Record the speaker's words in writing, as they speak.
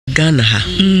Ghana ha.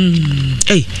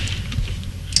 Hey.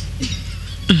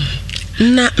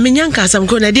 Na menyanka asam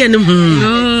ko na de ne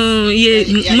ye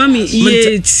mami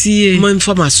ye tie mo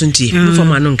information tie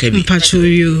information no nka bi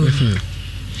pachoyo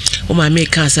o ma me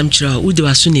ka asam chira wo de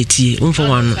waso na tie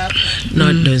information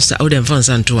no don sa o dem fon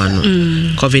santo ano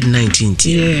COVID-19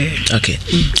 tie okay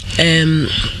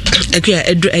akua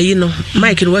eyi no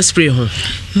mic no was spray ho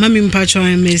mami mpacho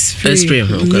MS spray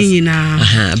ho nyina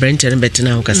Brenton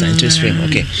betina ho kasa into spray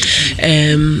okay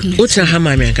utra ha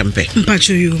mami akampe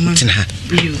mpachoyo mami tina ha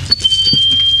yo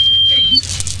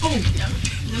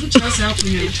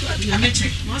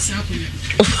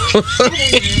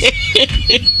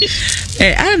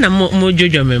ana mo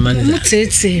jojo me man mo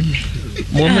tete me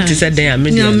mo tete den a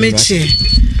me nyameche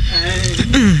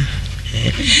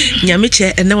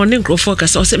nyameche ene won nkrofo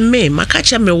kasa o se me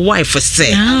makacha me wife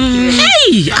say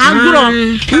hey agro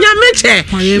nyameche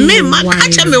me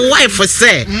makacha me wife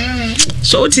say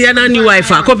so ti ya na ni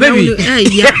wife akọ baby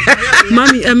yeah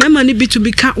mami mama ni be to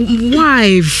become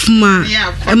wife ma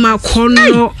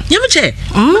kono nyameche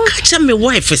makacha me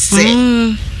wife say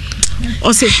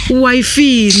o se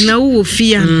wife na wo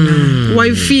fia na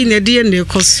wife na de ne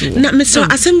koso na me so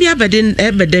asem bia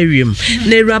bedawiem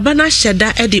na Awuraba na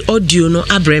hyeda e de audio no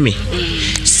abreme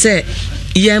se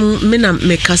yem me na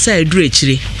me kasa eduru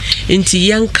akire nti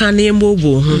yanka na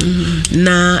embobo ho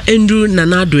na endu na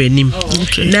na do anim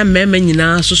na mema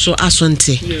nyina soso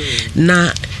asonte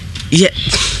na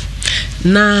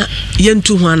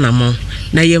yentu ho anamo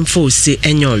na yemfo se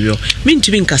enyoyo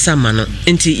mintumi nkasa ma no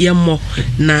nti yemmo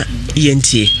na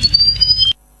yentie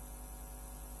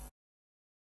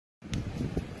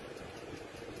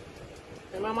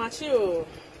mama chi o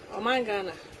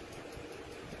Ghana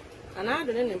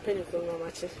anado ne mpeni ko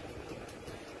mama chi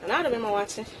anado me ma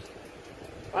wachi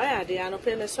why are they no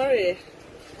pay me sorry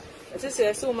it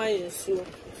is so my insu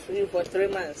for 3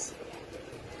 months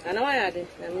and why are they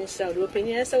na me shout do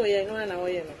penye say we no na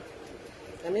we no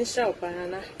na me shout pa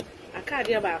na aka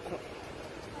de ba ko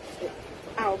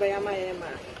obeya ma ye ma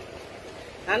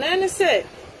ana ne say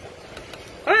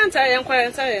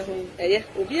quarantine hu eye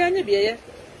obi anya bi eye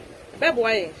bebo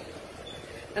aye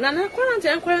ana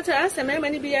quarantine asa me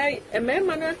mani bi aye e me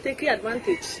ma na take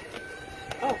advantage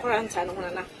quarantine no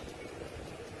na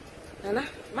Nana,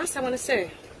 master wanna say,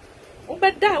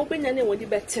 Obeda, open your name when you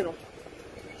bet no.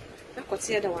 I could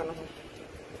see the one of them.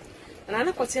 And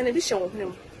I could see an edition of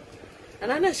him.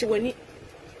 And I know she went,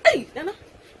 hey, Nana,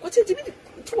 what did you do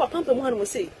to a pump and one will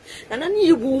say? And I knew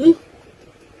you boom.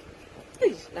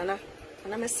 Hey, Nana,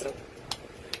 and I'm a straw.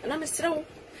 And I'm a straw.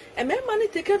 And my money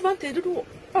take advantage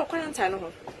of quarantine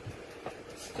on.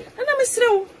 And I'm a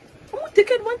straw. I won't take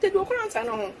advantage of quarantine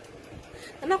on.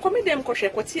 And I come them koshe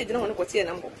kwatie dina wona kwatie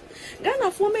na mbo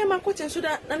Ghana fo me ma kwatie so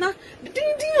da na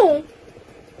dindin o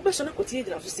be so na kwatie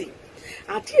dina so sei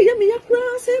ade ye me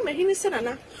yakura se mahini se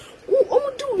na o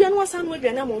mu du bia no asa no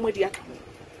aduane ma o madi aka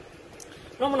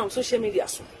no mo na social media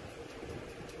so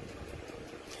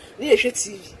ni ye hwe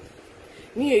TV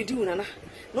ni ye du na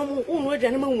no mo o no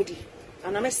aduane ma mudi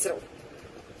ana mesrew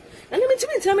na ni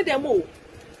mitimi ntame dem o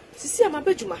sisi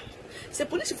amabadwuma se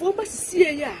police fo ba sisi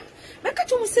ye ya Maka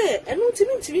chumu se enu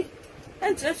ntimi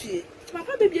entra fie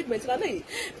papa baby admit na nay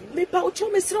me pa o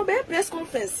chumu se no be press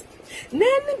conference na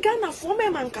ni Ghana fo me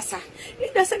man kasa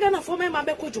ida se Ghana fo me man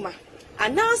be koduma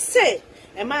ana se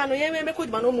e ma no ye me be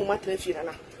koduma no mu matra fie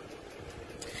na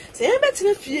se ye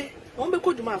betre fie o be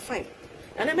koduma fine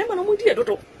na me ma no mu die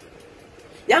dodo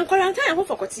yan quarantine ho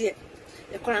fokotie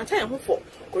e quarantine ho for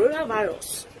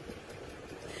coronavirus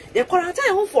the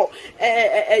quarantine home for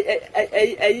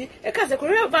cause the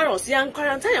coronavirus young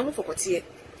quarantine home for kotie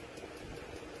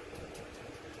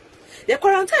the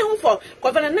quarantine home for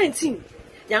COVID-19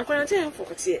 young quarantine home for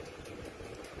kotie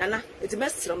nana it's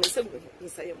best from say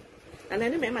nana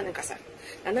ni me man nkasa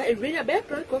nana e reya be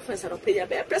press conference and pay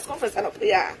be press conference and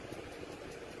pay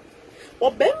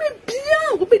obe me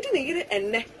bia wo bedi ne yire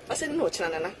enne ase ni no kira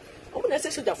nana o na se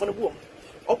soja fo no buom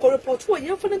o ko report wo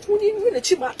ye fo na tuni ni na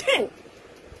chi ma 10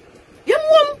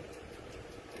 Yamwom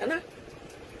Ana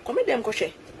come dem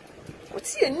koshe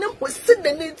Kotie nam osi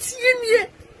de na tie nie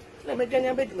na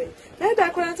medwanya bedime na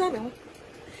da quarantine me ho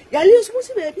ya le so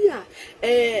si ba bi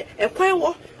a kwan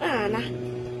wo ana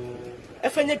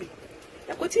efanya bi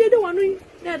ya kotie de wanu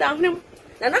na da hnem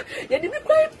nana ya de bi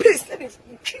kwan pace na de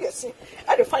twiese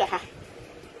a de fire ha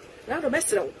na do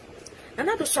mesrew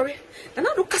nana do sorry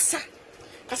nana do kasa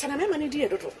na me mani die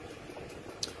dodo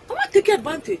o ma take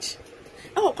advantage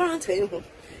quarantine ho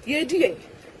ye di yen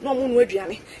no mu no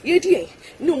aduane ye di yen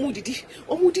no mu didi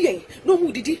o mu di yen no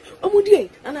mu didi o mu di yen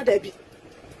anada bi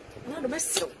anada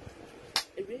mesew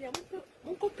ewe ya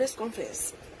mo ko press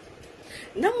conference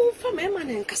na momfa mema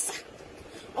ne nkasa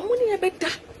omuni ebeda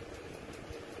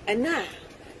ena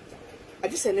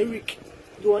adise na week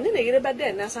do one na yere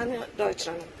beda na san do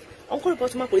kira no onko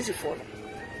report ma police for no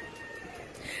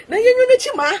na yenyu ne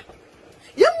chima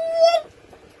yemu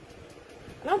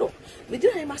na do me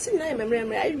dira e machine na e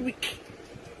memre I week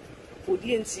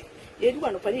odienti ye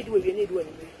duwa no pa ne duwa wie ne duwa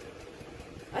ne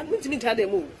an mutimi ta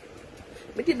dem o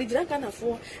me de me dira kana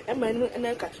fo e ma no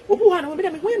na ka obu wa no me de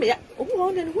me hoya me ya obu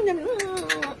wa no ne hoya me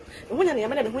hoya ne ya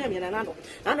me de me hoya me na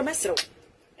no mesrew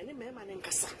ene me ma ne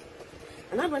nkasa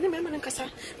ana no ne me ma ne nkasa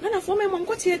na fo me mo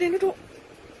nkotie de no do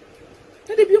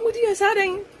na de bi mu di esa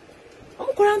den o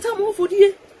mo koranta mo fo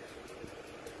die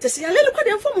te se ya le ko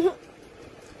de fo mo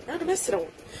na no mesrew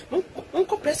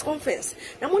monko press conference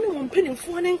na mo ne mo mpeni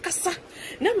fo ne nkasa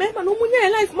na me ma no mo nya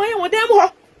life ma ya wo dem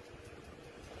ho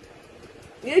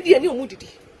ye di ani omu didi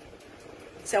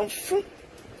se mfu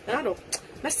na no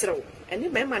mesrew ene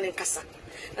me ma ne nkasa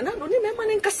na no ne me ma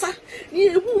ne nkasa ni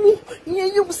ewu ni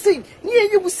eyu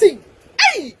sei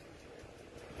ai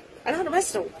ana no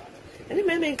mesrew ene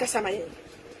me nkasa ma ye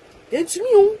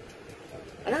yentumi o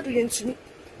ana do yentumi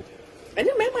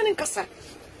ene me ma ne nkasa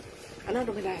ana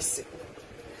do me da ase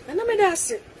ana me da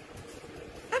ase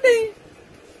adai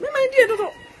me ma ndi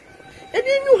edodo edi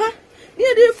nyu ha ni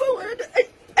edi fo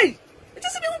ai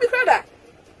just be be crowd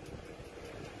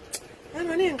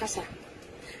ana ne nkasa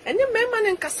ene me ma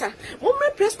ne nkasa mo me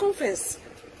press conference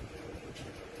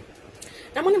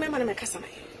na mo ne me ma ne me kasa ma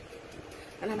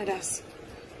ana me da ase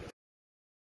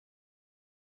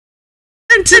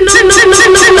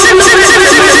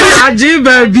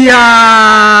Ajiba bia.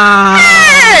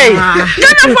 Hey,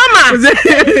 Ghana farmer.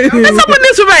 Someone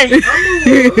needs to buy.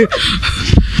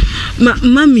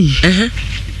 Mami.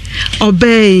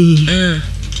 Obey.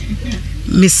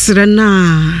 Misrena.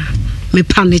 Me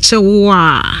paniche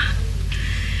wa.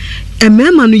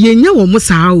 Emema no yenya wo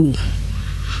musa o.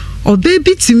 Obey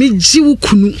bitimi jiwu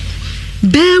kunu.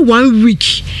 Be 1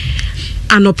 week.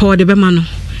 Anopa wo de be ma no.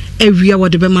 Ewia wo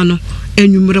de be ma no.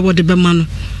 Enumere wo de be ma no.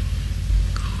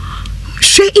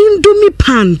 She Indomie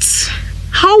pants.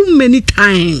 How many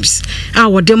times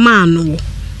our demand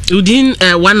within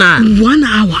 1 hour? 1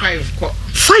 hour.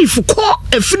 5 call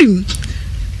a film.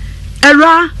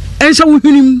 Era and so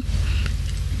him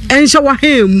and so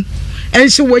him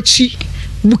and so what she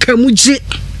bukamuji.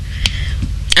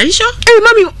 Are you sure? Hey,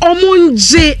 mommy,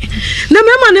 omonje. Na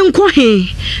mema ne nko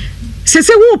he. Se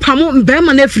wo pamo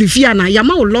mbema na frifia na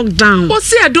yama wo lockdown. O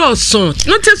se ado so.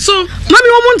 No te so. Mami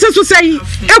omonte so sei.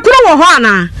 Ekuro wo ho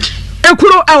ana.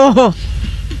 Ekuro ewo ho.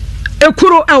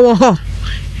 Ekuro ewo ho.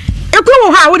 Ekuro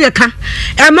wo ho a wo de ka.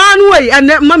 Ema no wei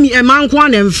ene mami ema nko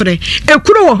na mfre.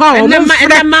 Ekuro wo ho a wo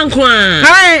mfre. Ema nko a.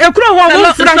 Ai ekuro wo wo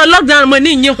mfre. Lockdown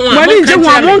mani nye ho a. Mani nye ho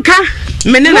a monka.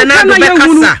 Mene na na be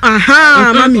kasa.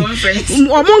 Aha mami.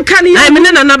 Omonka ni. Ai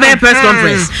mene na na be press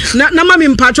conference. Na mami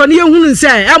mpacho ne yehunu nse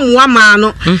emwa ma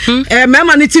no.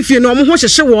 Mema ne tifie no mo ho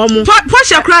hyehye wo mo.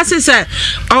 Posha kra se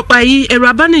opayi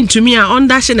eraba ne ntumi a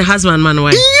ondashe ne husband man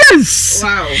why? Yes.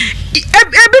 Wow.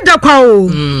 Ebi da kwa o.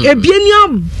 Ebiani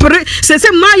abre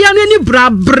se ma ya no ni bra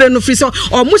bre no fi so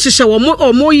o mo hyehye wo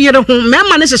mo yere ho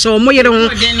mema ne hyehye wo mo yere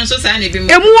ho.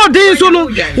 Emu odin so no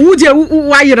wo de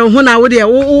wa yere ho na wo de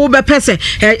wo be pese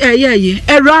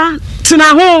era tina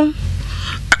ho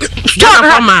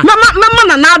mama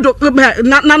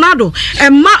nanado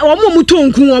emma omo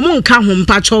mutonku omo nka ho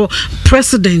mpacho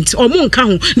president omo nka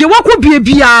ho de wako bie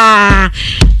bia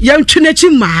yantwenachi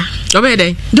ma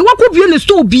obede de wako bie ne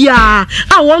store bia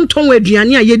a won ton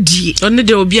aduane a yedie onne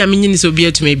de obi a menyini so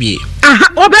bia tuma bie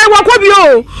aha obe wako bie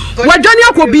o wadwane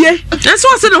akobie enso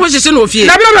se ne ho hyehye no ofie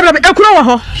ekuro wo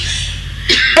ho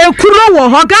ekuro wo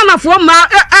ho Ghana fo ma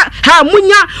ha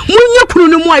munya kunu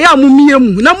ne mu aya mumie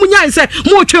mu na munya se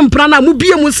mu twempra na mu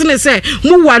bie mu sene se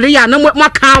mu ware ya na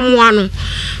maka mu ano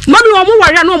mami wo mu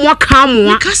ware na mu aka mu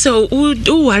a because o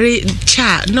ware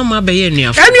cha no ma be ye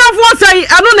nuafo enuafo sai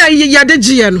ano na yade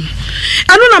giye no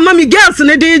ano na mami girls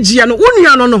ne de giye no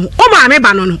unua no o ma me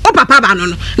ba no o papa ba no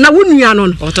na unua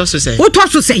no o to so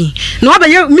sei na o be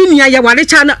ye minua ye ware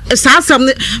cha na saasam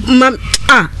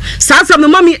saasam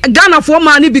mami Ghana fo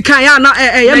ma ni bi kan ya na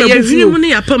ye mabufu mu ne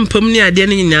ya pampam ni ade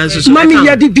ne nyina so mami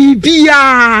ye de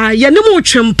bibia ye ne mu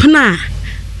twempna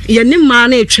ye ne ma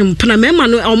na twempna mema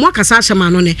no omo akasa ahyema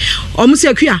no ne omo se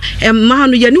akua ma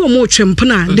no ye ne omo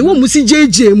twempna de wo musi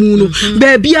jeje mu no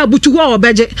ba bia butu ho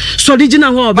obeje sodigina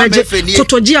ho obeje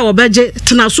kotoji a obeje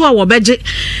tenaso a obeje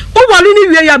o wale ni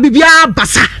wie ya bibia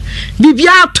basa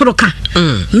bibia toroka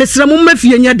mesra mo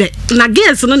mafie nya de na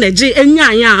girls no na je enya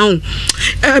anya ho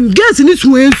girls ni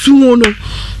suensu no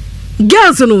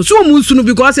girls no so mu sunu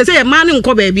because say man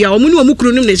nko ba bia omu ni omu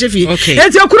kuru nim na shefi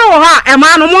eti ekuro wo ha e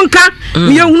man no monka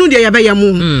ye hunu de ye be ye mu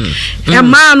e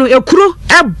man no ekuro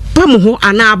e ba mu ho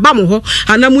ana ba mu ho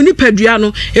ana mu ni padua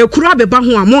no ekuro abeba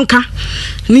ho a monka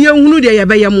ni ye hunu de ye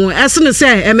be ye mu esene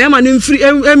say e mema no mfiri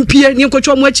empie ni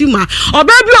nkotwo mu achi ma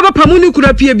oba bi oba mu ni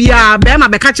kura pie bia be ma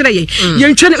be ka kire ye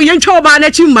ntwe oba na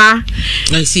achi ma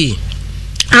I see.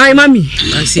 Ay mami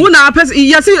una pes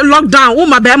yesi lockdown wo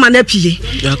ma be ma na pie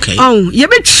okay ye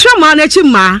be twa ma na chi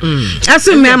ma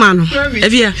ese me ma no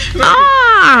evia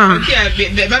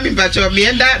okay mami pacho me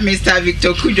enda Mr.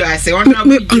 Victor Kujo ase ona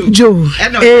Joe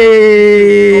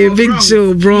Big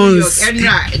Joe bronze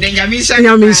enra de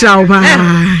nyamisha oba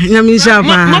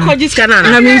mako jiska na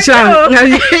nyamisha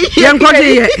ye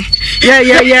nkode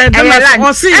ye dem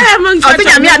osi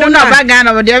nyami ado na baga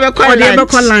na de be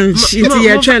call lunch iti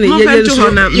ye twa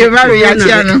ye you marry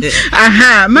yatiano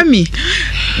aha mami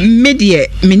medie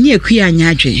meni akua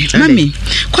anyadwe mami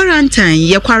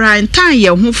quarantine ye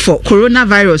hu for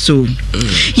coronavirus o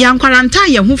ya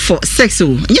quarantine ye hu for sex o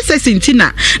nye sex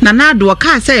intina na do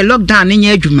ka say lockdown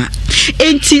nye adwuma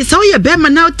enti so ye be ma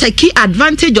now take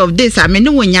advantage of this amene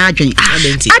wonya adwen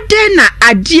ade na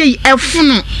ade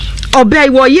efunu obey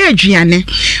wo ye aduane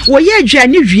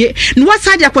wie no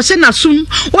wasade akwose na sum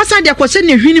wasade akwose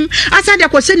na hwinim asade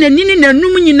akwose na nini na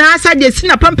num nyina asade si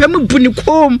na pampam bu ni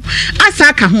kom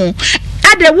asaka ho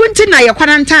ade wunti na ye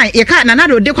quarantine ye ka na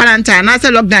nado de quarantine na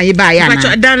say lockdown ye ba ya na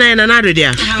but dana na nado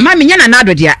dia mami nya na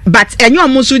nado dia but enyo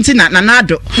mo so nti na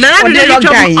nado de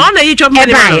lockdown ona yi chop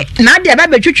money na de ba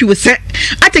betwitwi wo se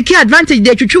atake advantage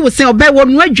de twitwi wo se obey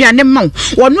wonu aduane ma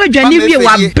wonu aduane wie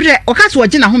wa bre o ka so wo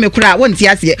gina home kura wonti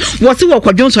ase wo se wo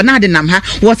kwadwonso na de nam ha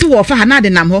wo se wo fa ha na de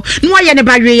nam ho no aye ne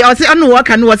ba we o se ono wo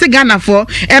ka no wo se Ghana for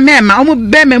emema o mu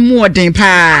be memu odin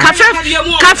pa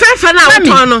cafe fa na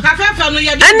wo no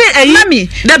ene mami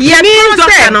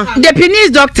the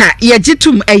Penny's doctor ye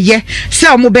jitum eye se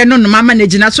o mu be no mama na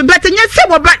gina so but nya se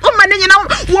wo ba o ma ne nyina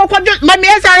wo kwadwo mami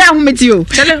esa ya ahometi o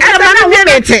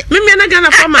mimi na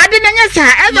Ghana for ma ade na nya sa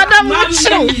eza da mu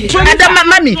chiro ada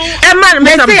mami e ma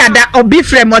me se ada obi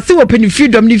frem o se wo Penny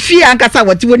freedom ni fie ankasa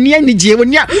wote woni anije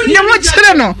woni ne mo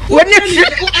chire no woni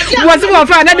wo se wo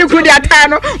fa na de kudi ata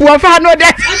no wo fa no de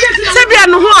se bia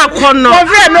no ho akono wo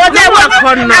frem no de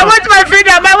akono I want my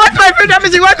freedom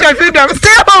is you want your freedom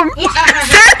stay home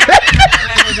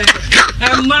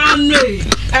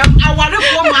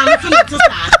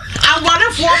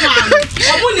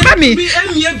Mami,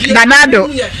 Nanado,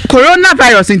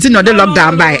 coronavirus inti no de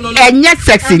lockdown by, enye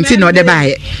sex inti no de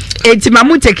by. Enti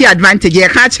mamu take advantage ye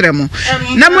ka kire mo.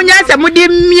 Na munya se mudi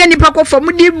mie nipa kofo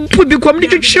mudi pubi kom di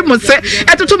twetwe mo se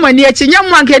etoto mani achi nya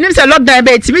mo anka enim se lockdown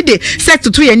by etimi de sex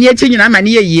to ye ni achi nyina ma ne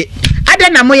ye. Ade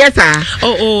na mo yesa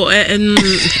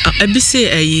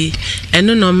ebise ayi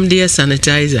eno nom de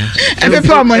sanitizer ebe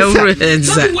pa mo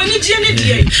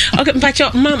okay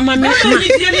mpacho mama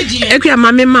ekua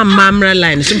mama mamra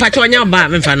line so mpacho nya ba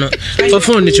memfa no for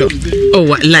phone ni cho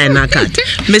line na card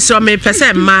me so me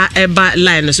pese ma eba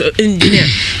line so engineer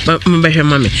me be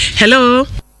mama hello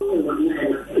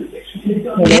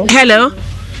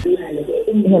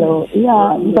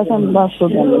yeah, because I'm back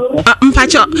program.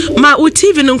 Mpacho, ma u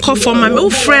TV no call for ma u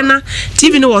frena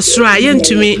TV no was ra ye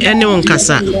ntumi ene won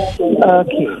kasa.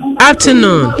 Okay.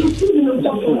 Afternoon.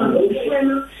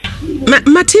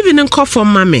 Ma TV no call for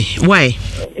mommy. Why?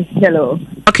 Hello.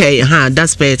 Okay,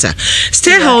 that's better.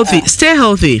 Stay healthy. Stay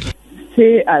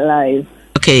alive.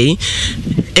 Okay.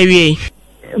 Ewie.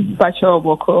 Mpacho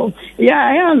boko. Yeah,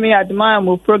 I am me admire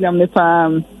mo program ne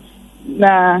pam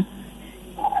na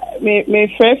me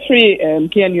free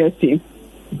KNUST.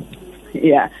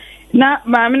 Yeah. Na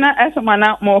mamina asoma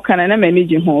na mo kana na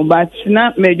manage ho but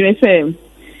na me doing say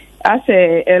as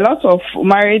a lot of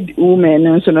married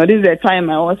women so no this is the time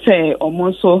I was say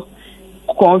almost so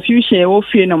confusion we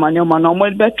fear no man no more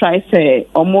be try say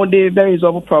almost they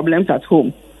resolve problems at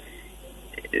home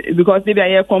because they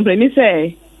are complaining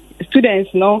say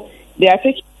students no they are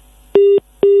taking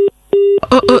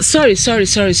sorry.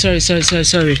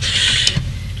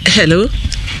 Hello,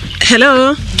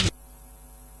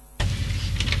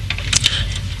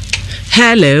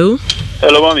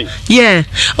 mommy. Yeah.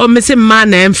 Oh, Mr.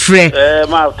 Man and Fred.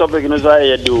 My topic is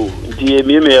I do.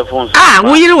 The phone.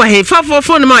 We know what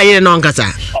phone my ear non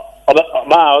cassa. Offer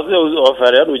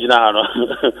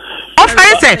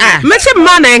say, Mr.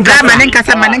 Man and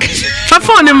Cassa for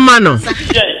phone in mano.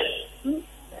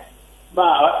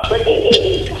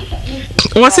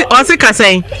 What's it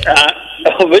saying?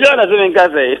 We don't have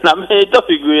to say, I'm a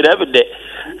topic good every day.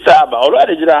 Saba,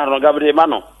 already, General Gabriel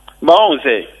Mano. But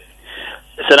say,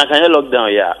 Senaka lockdown,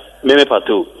 yeah, Meme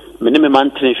Patu, minimum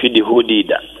monthly feed the whole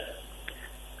dida.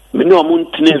 me no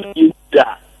montene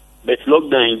da but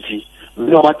lockdown nti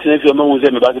me no matene fi o ma won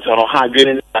se me ba ke so ha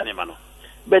adwene na ma no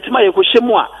but ma ye ko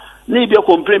hyemu a na ibi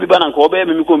complain bi ba na nko oba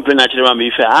me complain na kire ma me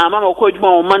ife mama ko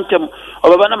adwuma o mantem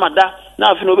obaba na mada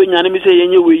na afi no obenya ne mi se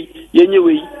yenye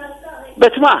wei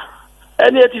but ma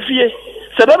ene atifie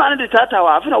sebe ma ne de tata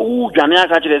wa afi na wu dwane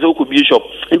aka kire se ko bishop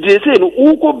nti se no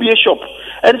wu ko bishop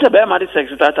ene se be ma de sex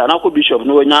tata na ko bishop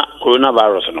no nya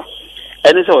coronavirus no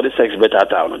ene se o de sex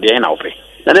tata no de na ope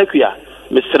na na kuya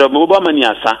Mr. Moba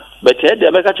Maniasa, but I had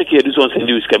never catch a kid on St.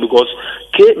 Louis because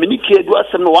Kate many kid was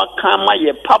some what come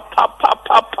my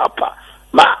papa.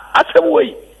 Ma, I said,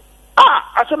 wait.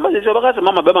 I said,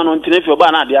 Mamma Beman on Tenefio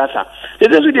Bana Diasa. It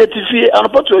is with the TV and a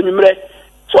pot on your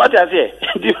so what I say,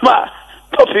 Dima,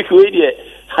 topic radio.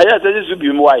 I asked this to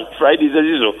be my Friday's a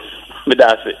zero.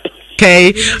 Medase.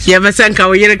 Okay, Yamasanka,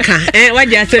 what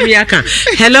you say, Yaka?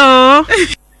 Hello.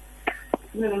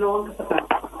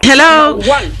 Hello.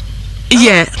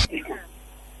 Yeah.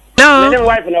 No. My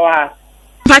wife no ha.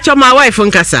 Pacho my wife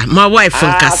unkasa. My wife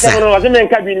unkasa.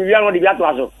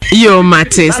 Yo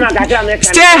Martis.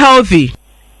 Stay healthy.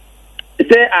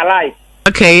 Stay alive.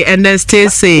 Okay, and then stay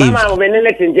safe. Mama we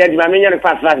nele tinje ma menya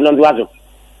fast no duazo.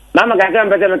 Mama ka kan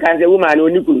pese me kan say woman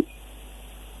onikuru.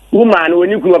 Woman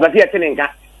onikuru ba se tenenka.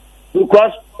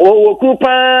 Because o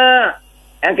kupa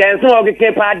en kan so o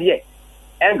ke pa de.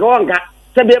 En ko nka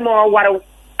se be mo waro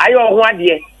ayo ho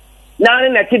ade. Now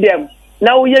in a kidem,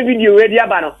 now we have video ready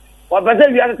abano. Or Brazil,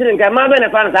 you are sitting, my man,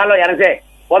 and fans, hello, and say,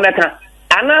 what matter?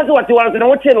 And that's what you want to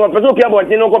know, chin, or Brazil,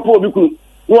 no go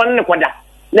one in a quadra.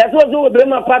 Let's also do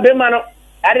a pabemano.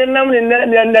 I didn't know in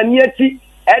the near tea,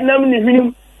 and none in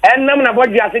him, and none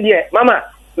about you. I said, yeah, Mamma,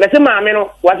 Mr.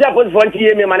 Mamino, what's up with 40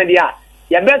 years, Manadia?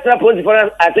 Your best suppose for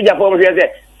us, I said, your former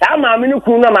said, Sam Mamino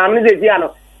Kuna, Mamma,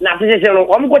 Ziano. Na position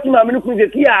I'm watching my minu kunze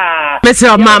kia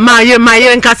Mr. Mama you my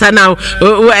nkasa now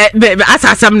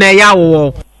asasam na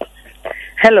yawo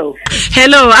Hello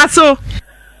aso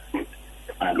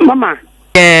Mama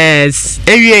yes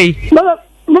ewie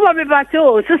Mama me ba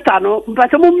cho sister no ba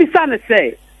cho mo misa ne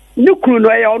say nukunu no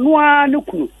e ono a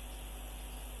nukunu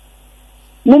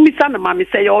mo misa na ma me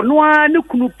say ono a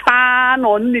nukunu pa na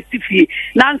ono ne tifie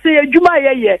na nse adwuma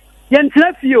ye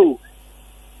ntra fie o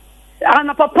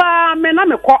ana papa me na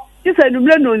me ko isa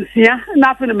numle no nsia na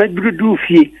afi na madrudu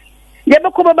fie ye be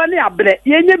ko baba ne abre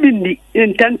ye nya bindi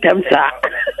intentem sa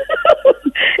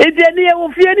ede ne ye wo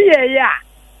fie ne ye ya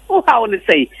o ha woni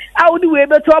sei a woni we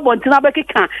be to abontina be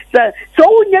keka so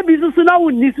wonya bi susu na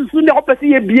woni susu ne opese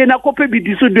ye bie na kope bi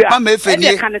di so do a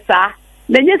e kan sa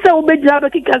na nye se wo be gira be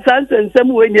keka sa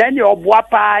nsensem we nya ne oboa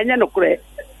pa nya no kure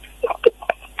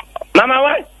Mama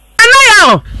wa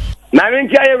anayo na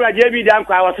minti aye raje bi dan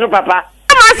kwa wasro papa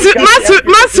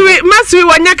masu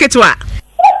wanya ketwa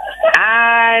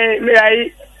ai me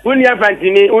ai unia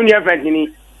fantini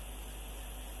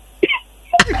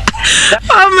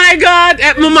Oh my God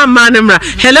mama manamra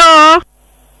hello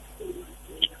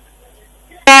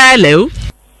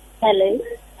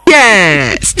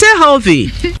yeah stay healthy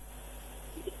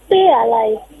stay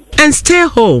alive and stay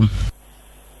home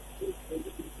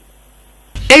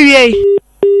Ewie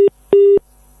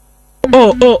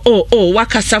Oh,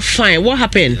 Wakasa fine. What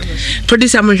happened?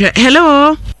 Producer Amusha.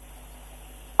 Hello.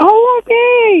 Oh,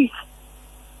 okay.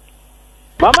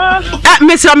 Mama.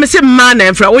 Mr.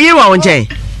 Man, for you won't change.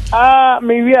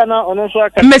 Me we are now on so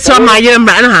aka. Mr.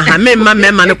 Mayemra, me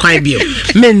no kwan bio.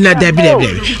 Me na debi.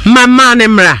 Mama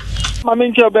nemra. Mama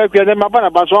nche oba kwa dem aba na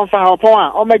ba so fa ha pon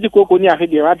a o magi koko ni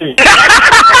ahede rade.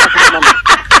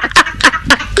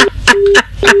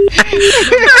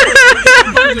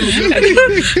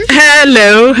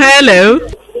 Hello.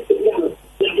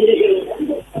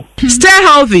 Stay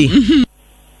healthy.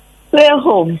 Stay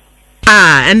home.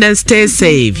 And then stay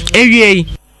safe. Ewie.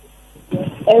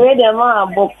 Ewe de ma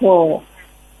boko.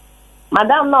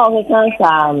 Madam na o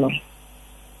cancer no.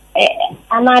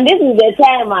 And this is the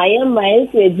time I am my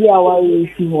say dia wa you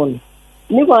one.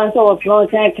 Ni ko so what no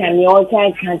time can you all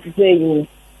time can to say you.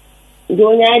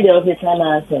 Don't need the officer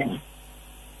na say.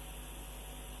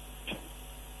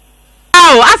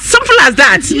 Oh, something like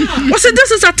that. What's it?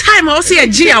 This is a time I see a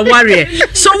Gia warrior.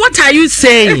 So what are you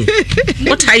saying?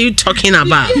 What are you talking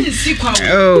about?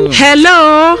 Oh.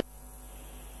 Hello.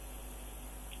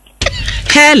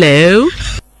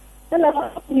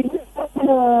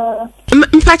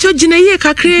 Mpacho jinaye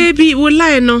kakre bi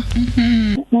wolai no.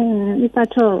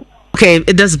 Mpacho. Okay,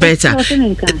 that's better.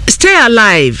 Stay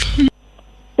alive.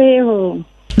 Stay home.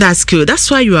 That's good.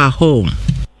 That's why you are home.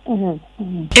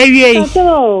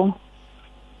 Mpacho.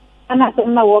 Ana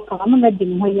na work am na di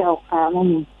mo ya o ka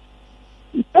mo.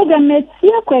 Program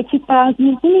metia kwa chipa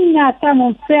ni nya ta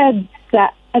mo fed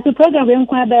As a program, we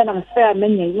inquire about a fair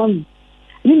many women.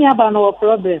 Many about no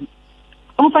problem.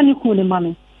 On funny cool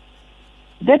money.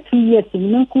 That 2 years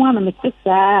in no one and Mr.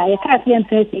 I can't see and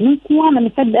say, no one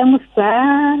and Mr.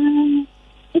 Demonstration.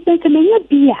 It's a many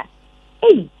beer.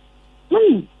 Hey,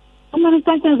 money. I'm going to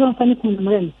thank you on funny cool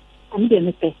money. I'm going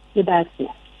to say, the bad.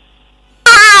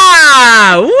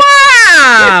 Wow!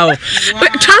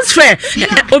 Transfer.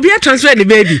 Obia transfer the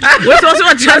baby. What also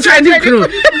a transfer the crew.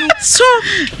 So,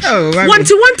 want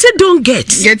it, don't get.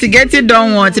 Get it,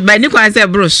 don't want it. By Nico, I say,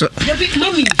 bro.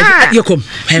 Mommy, you come,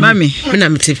 mommy. When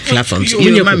I'm taking platforms,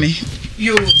 you mommy.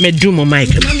 You medumo, Mike.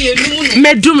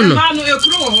 Medumo.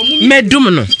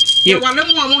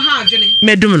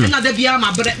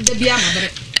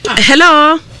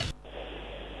 Hello.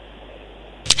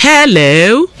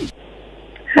 Hello.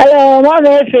 Hello,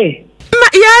 Mama.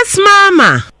 Yes,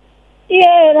 Mama.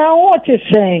 Yeah, now what you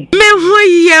saying? Me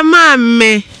who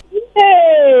mommy.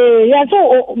 Hey, yeah,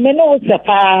 so me know it's a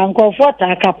pan, comfort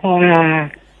a capa.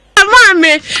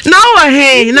 Mommy, no,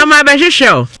 hey, no, my best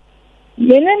show.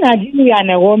 Menena Jimmy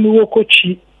and a woman who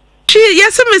coachy.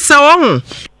 Yes, Miss Sawon.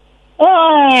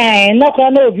 Oh, no, I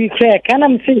know be crack, and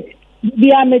I'm saying,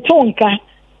 be a metonka.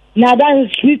 Now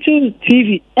that's switching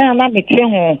TV, and I'm a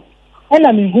king. And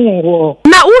I'm in home.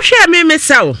 Now, who share me, Miss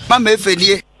Sow? Mamma,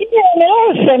 Fenny.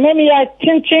 Yeah, maybe I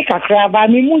can take a crab. I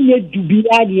mean, you do be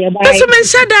idea. That's what I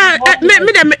said.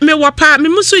 Me wapa, me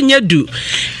musu nyedu.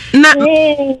 Na,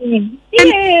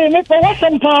 yeah, me power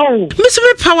some power. Miss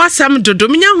me power some dodo.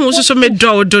 Me nyahu so me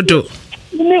dodo.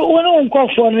 Me won't go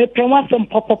for me. Power some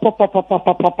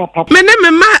papa. Me ne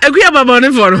me ma agui ababa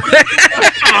ne for.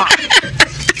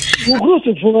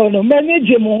 Good for no. Me ne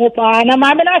jemo hopa. Na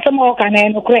ma me na some o kan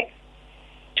no kre.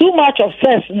 Too much of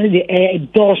sex no the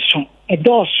adortion.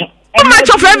 Too much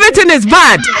of everything is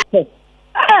bad.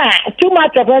 Too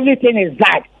much of everything is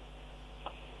bad.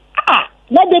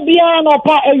 Not the piano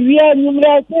part a year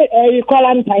numerous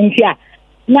quarantine here.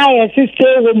 Now a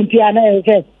sister room Tiana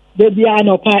says the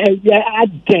piano part a year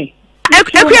at day. I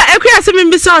mean,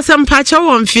 besides some patch I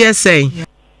won't fear saying.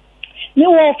 You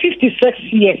were 56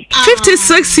 years.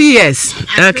 56 years.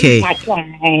 Okay.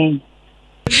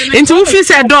 Into who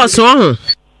said doors, so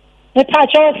the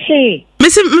patch of sea.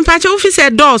 Missing patch of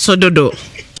said doors, so dodo.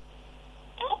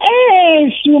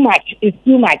 It's too much. It's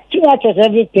too much. Too much of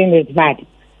everything is bad.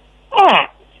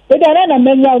 But I don't know.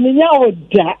 And I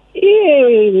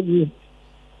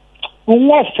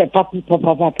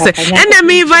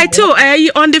mean, invite you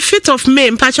on the 5th of May.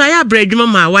 Mpachaya bread,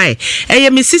 mama. Why?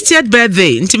 My 60th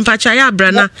birthday. Intim Mpachaya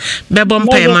brana bebom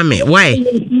pay mama. Why?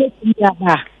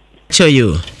 Show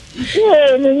you.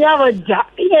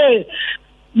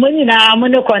 Money na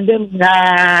money condemn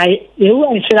na you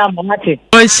and shira momate.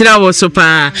 Oh, shira was super.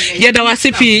 Yeah, that was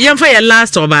CP. You for your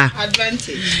last Oba.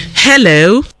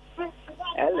 Hello.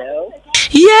 Hello.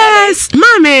 Yes,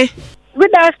 mommy.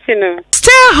 Good afternoon.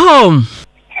 Stay home.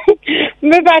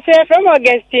 Me bache from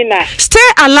Augustina.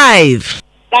 Stay alive.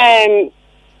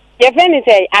 Your friend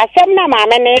say, "Asem na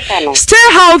mama ne kano."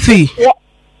 Stay healthy.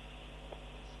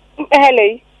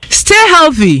 Hello. Stay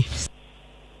healthy.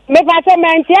 Stay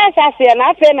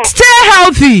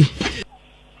healthy.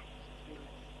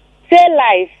 Stay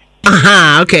life.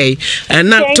 Okay.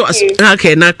 Not to us.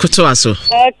 Okay, not to us.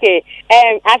 Okay.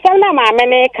 Asana mama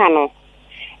ne kano.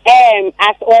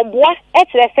 As Obra,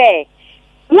 it's say,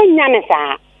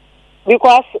 Munyanesa.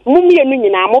 Because Mummy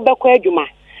Nina, Mobile Juma,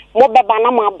 Mobile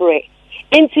Banama break.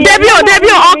 Debut,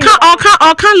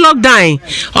 or can't lock down.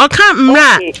 Or can't,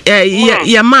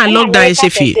 your man lock down,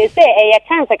 Sheffield. They say a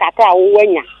chance a cata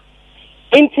when ya.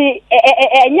 Inti,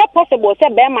 possible, say,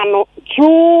 Berman,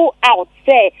 throughout,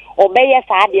 say, obey a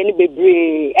sad and be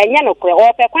and yano,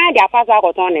 or per kind of father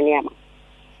got on in Yama.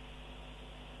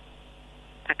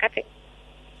 I cut it.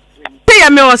 Say,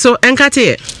 I'm also, and cut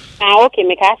it. Okay,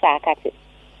 make us a cut it.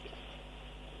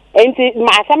 Enti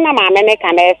masam na mama ne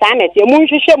kana sanet ye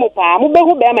munhwehwe mu pa mu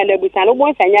behu be ma lebusa no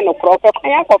bon sanya no kro kro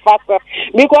kwanya kofa so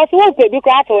because wo pe bi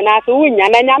kra to na so wunya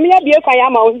na nyame ya bie kwanya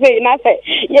ma wo sei na se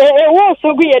ye wo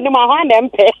so gu ye ni ma ha na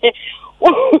mpe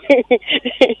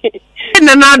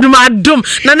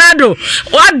nanado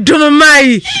wadum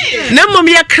mai na mom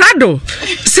ye krado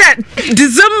se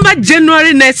December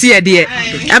January next year de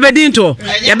abedin to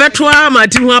ye beto ma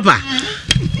ti hu apa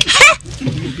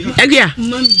egia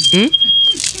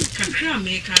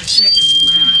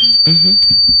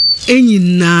enyi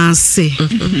nase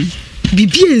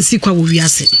bibie nsi kwa wo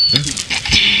wiase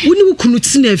woni wukunu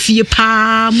tina afie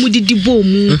pa mudidi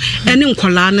bomu ene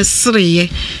nkola ne sereye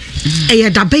eye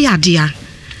dabe yadea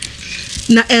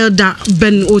na elda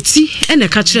ben oti ene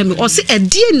ka kire me o se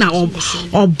edie na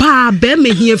oba be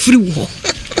me hia firi wo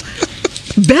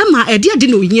bema edi ade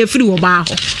no yin afiri wo ba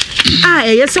ho a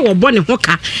eye se wo bɔ ne ho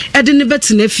ka ede ne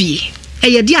betena fie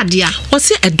eye de ade a wo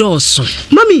se edoso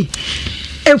mami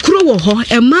ekuro wo ho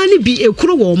ema ne bi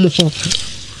ekuro wo mo ho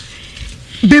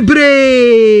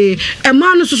bebre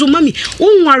ema no so mami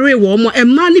wonware wo mo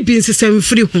ema ne bi nsesam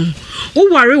firi ho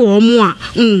woware wo mo a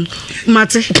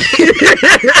mate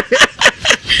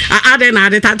ade na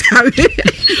ade tata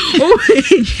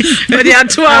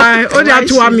odi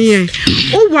atwa mi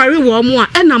woware wo mo a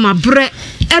ena mabre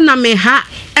ena me ha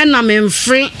ena me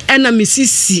mfre ena me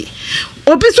sisi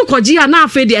obi so koji ya na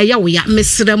afa de eya wo ya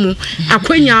mesere mu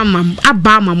akwanya amam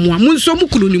aba amamu mu nso mu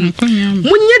kuru ni mu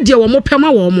munye de wo mo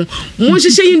pema wo mo mu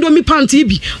hihye indomie panty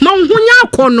bi ma hunya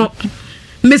akono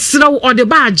mesere wo ode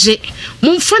baaje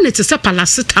mu mfa ne te se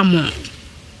paracetamol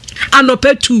anope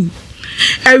 2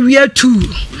 awia 2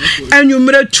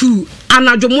 anwumre 2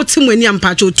 anadwo motem ani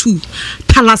ampacho 2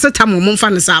 paracetamol mu mfa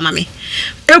ne sa amame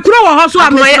ekuro wo ho so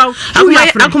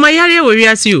akoma yare wo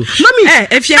wiase o mami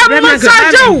efia brema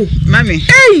go mami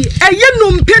eye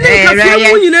no mpene ka fie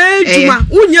mu nyina eduma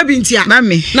unya bintia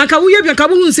mami na ka uye bi ka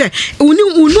bu hu se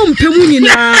unu mpemu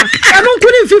nyina eno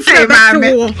nkuni fifre ba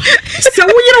wo se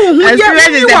uyire wo hu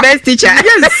ye the best teacher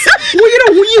yes uyire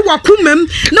hu yi wakumam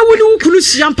na woni ukunu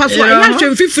hia mpa so ya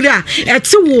hwe fifre a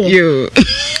ete wo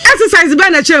exercise ba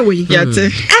na chewe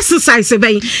yate exercise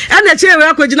ba na chewe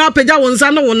akogina apagya won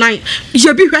nsa no wonan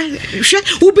je bi hwe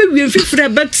ube wie fifre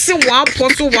bet se wa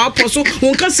aposo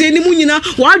won ka se ni mu nyina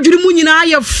wa adwuri mu nyina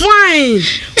ye fine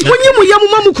wonyi mu yam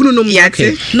mamu kunu no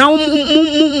yate na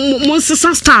mo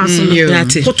sisa stars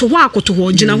yate koto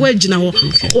ho gina ho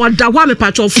oda ho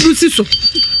amepacho furusi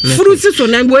so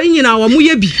na bo nyina wa mu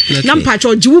ye bi na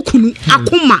mpacho giwu kunu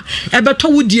akoma ebeto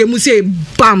wudie mu se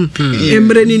bam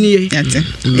emre ni nie yate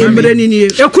emre ni nie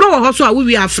ekuro wo ho so a wo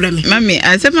wi afre me mami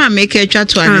asema make a chat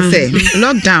to an say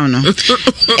lockdown no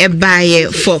e buy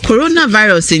for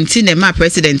coronavirus inti na ma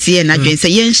president ye na dwen say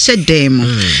yen hyedem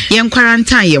yen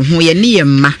quarantine ye ho ye ne ye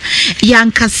ma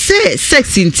yanka se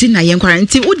sex inti na yen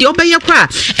quarantine wo de obeye kra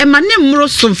e ma ne mmro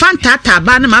so fantata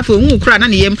ba na ma fa hu kra na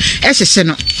ne yem e hyehye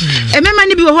no e mema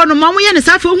ne bi wo ho no ma mo ye ne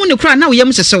sa fa hu ne kra na wo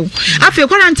yem hyehye afa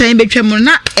quarantine betwam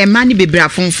na e ma ne bebra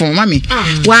fonfon mami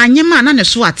wa anyema na ne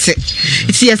so ate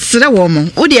ti yesere wo mo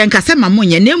wo de yanka se ma mo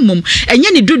nye ne mmom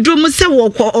enye ne dudro mu se wo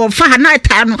fa ha na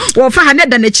ta no wo fa ha ne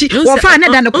da na chi wo fa ha ne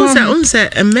da na ko unse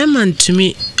a man to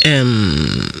me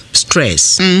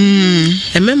stress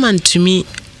a man to me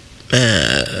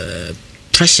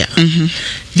pressure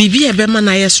bibi e be man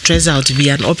na stress out bi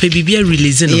an ope bibi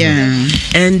release no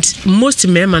and most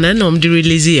men na no dey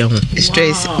release e ho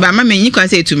stress but mama you can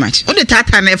say too much o de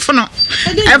tata na efo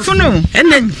no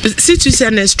and then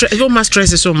situation stress o ma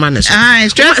stress so man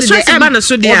stress man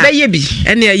so dey obeye bi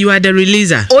and you are the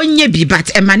releaser onye bi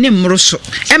but e ma ne mmro so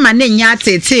e ma ne nya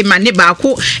tete ma ne ba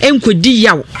ko enkodi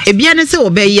yaw e bia ne se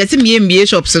obeye se me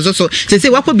shops so se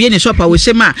wako bia ne shop a wo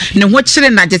shema ne ho kire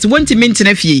na just want mint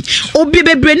na fie obi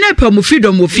bebre na pa mu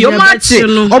freedom ofie o ma ti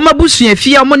o ma busu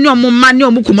afie o mo ne o mo ma ne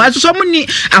o mo kuma so mo ni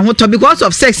ahoto because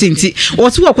of sex inti o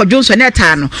se wo kwadwonso na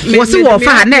eta no o se wo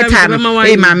fa ha na eta no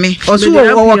e mame o se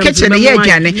wo kitchen ye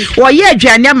aduane wo ye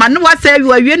aduane ma no wasa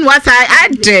awie no wasa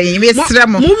aden me sra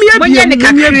mo mo ye ne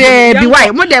kakre bi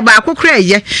wai mo de ba akokra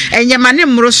ye enye ma ne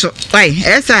mmro so wai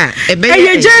esa ebe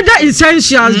ye jeda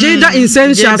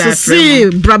essentials see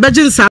brabagin